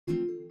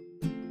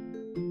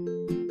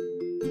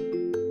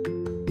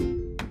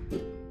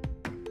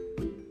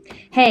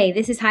Hey,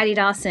 this is Heidi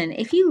Dawson.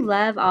 If you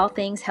love all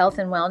things health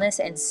and wellness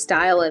and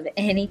style of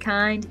any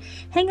kind,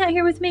 hang out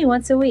here with me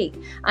once a week.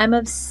 I'm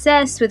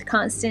obsessed with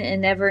constant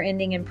and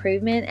never-ending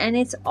improvement, and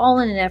it's all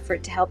in an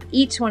effort to help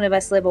each one of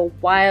us live a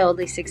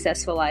wildly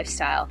successful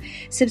lifestyle.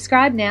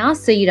 Subscribe now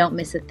so you don't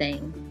miss a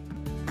thing.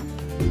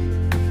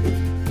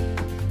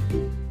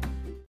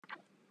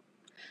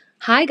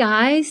 Hi,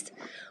 guys.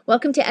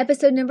 Welcome to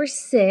episode number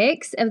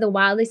 6 of the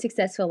Wildly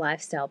Successful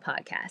Lifestyle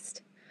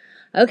podcast.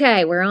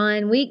 Okay, we're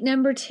on week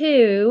number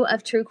 2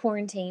 of true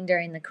quarantine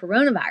during the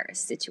coronavirus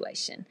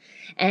situation.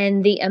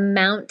 And the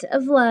amount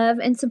of love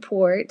and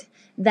support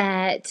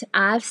that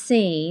I've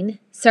seen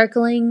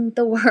circling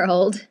the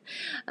world,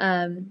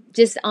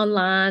 just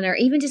online or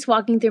even just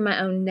walking through my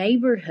own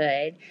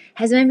neighborhood,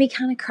 has made me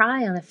kind of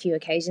cry on a few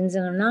occasions,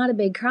 and I'm not a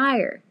big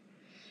crier.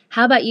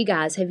 How about you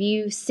guys? Have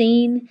you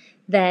seen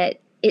that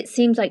it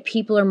seems like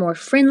people are more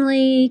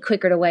friendly,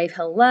 quicker to wave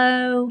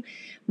hello,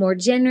 more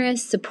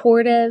generous,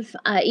 supportive,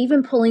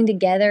 even pulling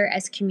together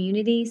as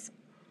communities?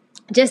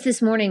 Just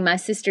this morning, my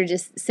sister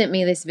just sent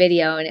me this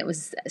video, and it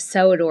was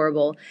so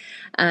adorable.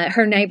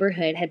 Her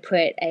neighborhood had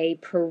put a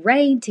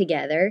parade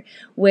together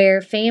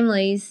where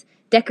families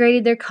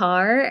decorated their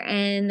car,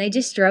 and they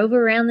just drove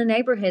around the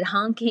neighborhood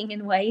honking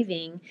and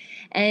waving.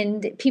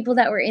 And people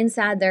that were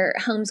inside their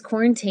homes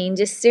quarantined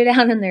just stood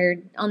out on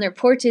their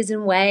porches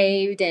and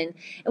waved, and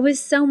it was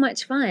so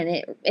much fun.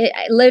 It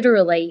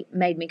literally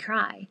made me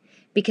cry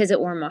because it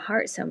warmed my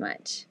heart so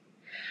much.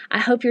 I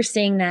hope you're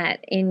seeing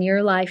that in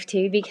your life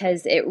too,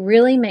 because it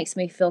really makes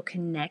me feel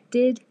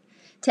connected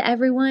to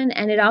everyone,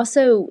 and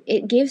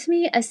it gives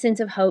me a sense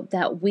of hope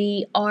that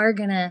we are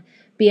going to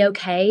be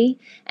okay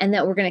and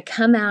that we're going to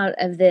come out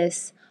of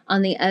this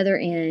on the other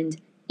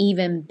end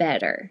even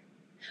better,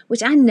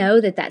 which I know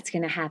that that's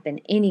going to happen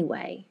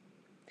anyway.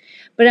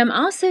 But I'm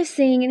also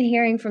seeing and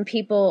hearing from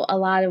people a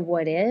lot of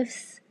what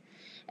ifs,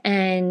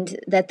 and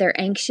that they're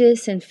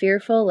anxious and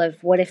fearful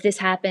of what if this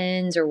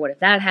happens or what if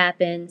that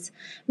happens.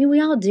 I mean, we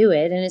all do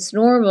it, and it's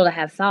normal to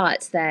have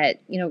thoughts that,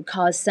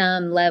 cause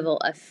some level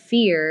of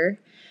fear,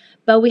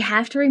 but we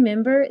have to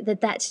remember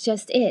that that's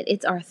just it.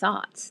 It's our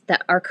thoughts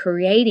that are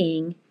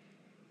creating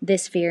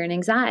this fear and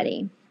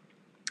anxiety.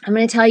 I'm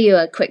going to tell you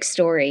a quick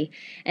story,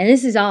 and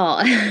this is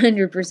all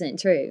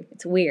 100% true.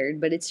 It's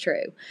weird, but it's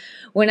true.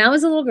 When I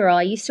was a little girl,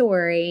 I used to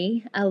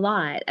worry a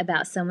lot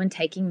about someone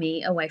taking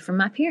me away from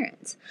my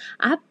parents.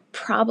 I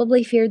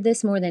probably feared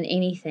this more than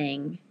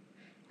anything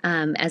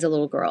as a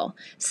little girl.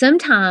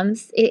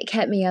 Sometimes it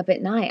kept me up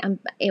at night.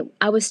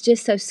 I was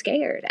just so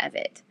scared of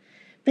it.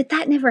 But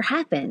that never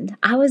happened.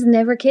 I was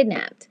never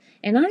kidnapped,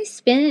 and I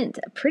spent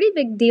a pretty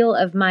big deal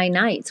of my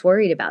nights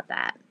worried about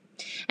that.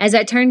 As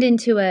I turned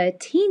into a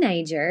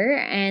teenager,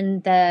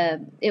 and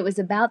it was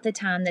about the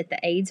time that the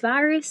AIDS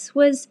virus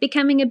was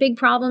becoming a big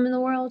problem in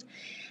the world,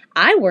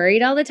 I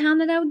worried all the time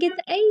that I would get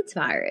the AIDS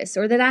virus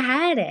or that I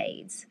had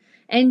AIDS.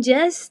 And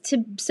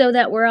so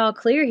that we're all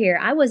clear here,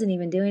 I wasn't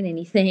even doing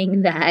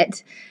anything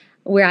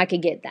where I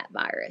could get that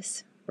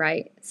virus,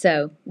 right?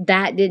 So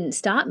that didn't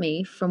stop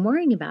me from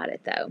worrying about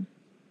it, though.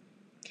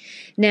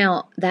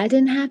 Now, that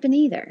didn't happen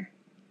either.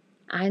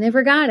 I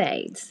never got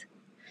AIDS.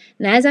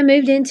 And as I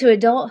moved into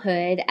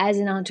adulthood as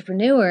an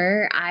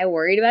entrepreneur, I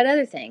worried about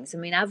other things. I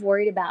mean, I've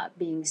worried about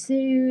being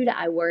sued.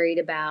 I worried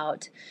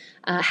about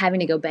having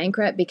to go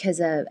bankrupt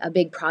because a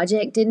big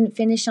project didn't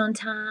finish on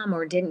time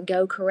or didn't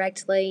go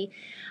correctly.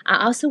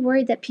 I also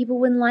worried that people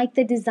wouldn't like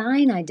the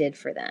design I did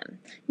for them.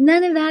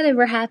 None of that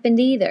ever happened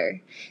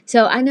either.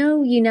 So I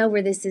know you know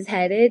where this is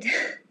headed.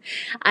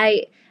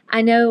 I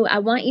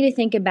want you to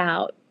think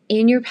about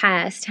in your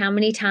past how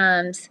many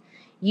times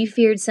you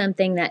feared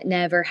something that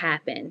never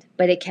happened,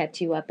 but it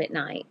kept you up at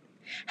night.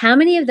 How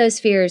many of those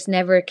fears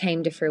never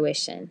came to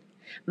fruition?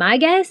 My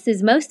guess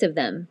is most of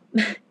them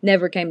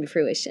never came to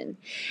fruition.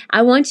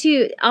 I want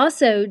you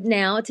also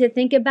now to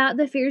think about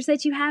the fears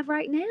that you have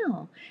right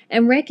now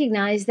and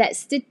recognize that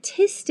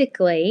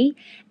statistically,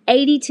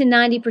 80 to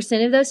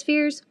 90% of those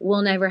fears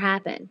will never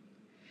happen.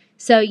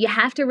 So you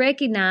have to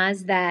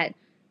recognize that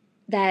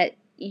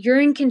you're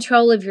in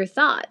control of your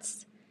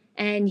thoughts.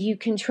 And you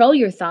control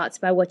your thoughts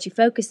by what you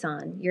focus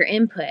on, your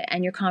input,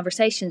 and your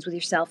conversations with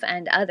yourself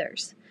and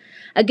others.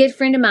 A good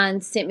friend of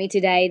mine sent me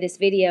today this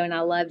video, and I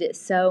loved it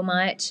so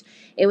much.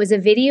 It was a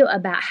video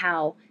about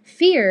how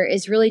fear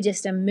is really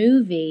just a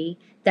movie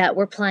that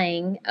we're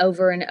playing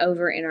over and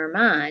over in our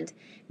mind,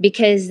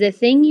 because the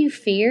thing you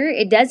fear,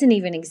 it doesn't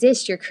even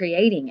exist. You're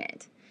creating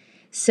it.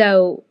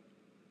 So,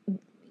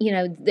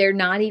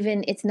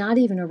 it's not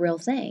even a real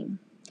thing.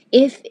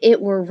 If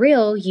it were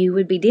real, you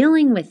would be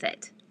dealing with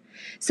it.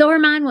 So our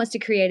mind wants to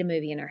create a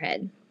movie in our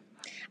head.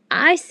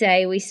 I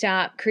say we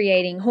stop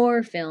creating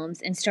horror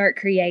films and start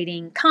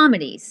creating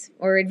comedies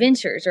or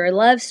adventures or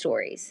love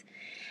stories,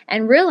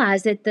 and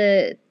realize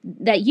that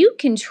you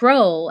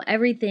control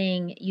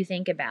everything you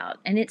think about,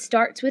 and it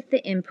starts with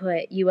the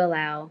input you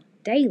allow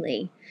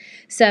daily.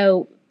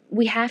 So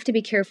we have to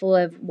be careful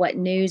of what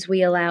news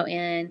we allow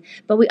in,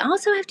 but we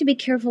also have to be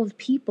careful of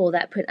people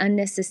that put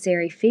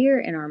unnecessary fear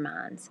in our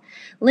minds.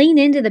 Lean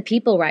into the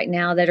people right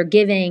now that are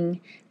going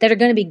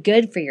to be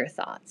good for your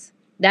thoughts.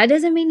 That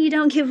doesn't mean you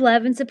don't give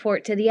love and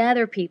support to the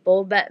other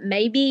people, but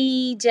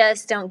maybe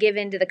just don't give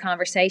into the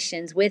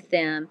conversations with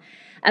them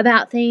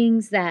about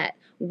things that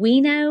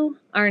we know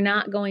are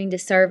not going to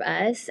serve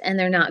us and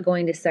they're not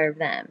going to serve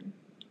them.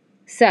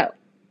 So,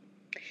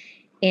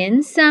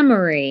 in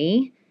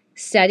summary,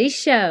 studies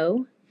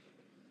show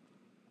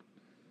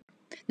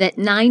that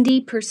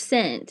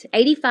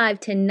 85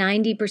 to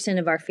 90%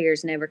 of our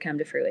fears never come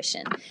to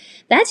fruition.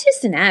 That's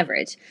just an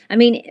average. I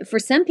mean, for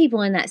some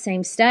people in that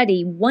same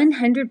study,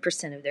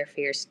 100% of their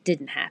fears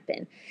didn't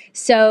happen.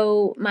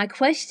 So my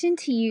question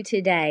to you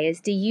today is,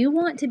 do you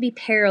want to be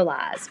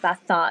paralyzed by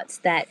thoughts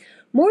that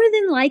more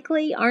than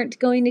likely aren't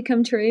going to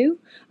come true?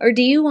 Or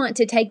do you want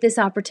to take this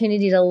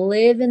opportunity to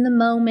live in the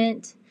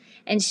moment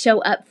and show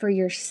up for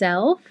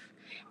yourself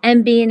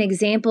and be an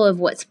example of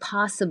what's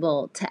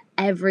possible to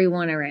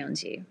everyone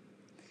around you?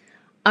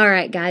 All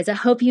right, guys, I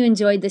hope you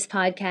enjoyed this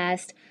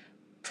podcast.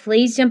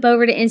 Please jump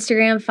over to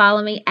Instagram,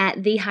 follow me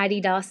at the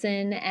Heidi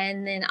Dawson,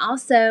 and then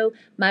also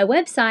my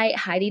website,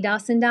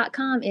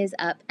 HeidiDawson.com, is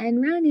up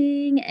and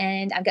running,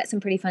 and I've got some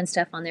pretty fun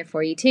stuff on there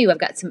for you too. I've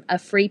got a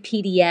free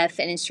PDF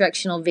and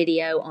instructional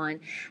video on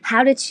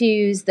how to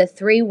choose the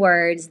 3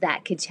 words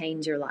that could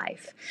change your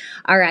life.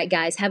 All right,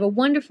 guys, have a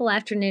wonderful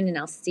afternoon, and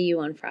I'll see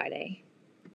you on Friday.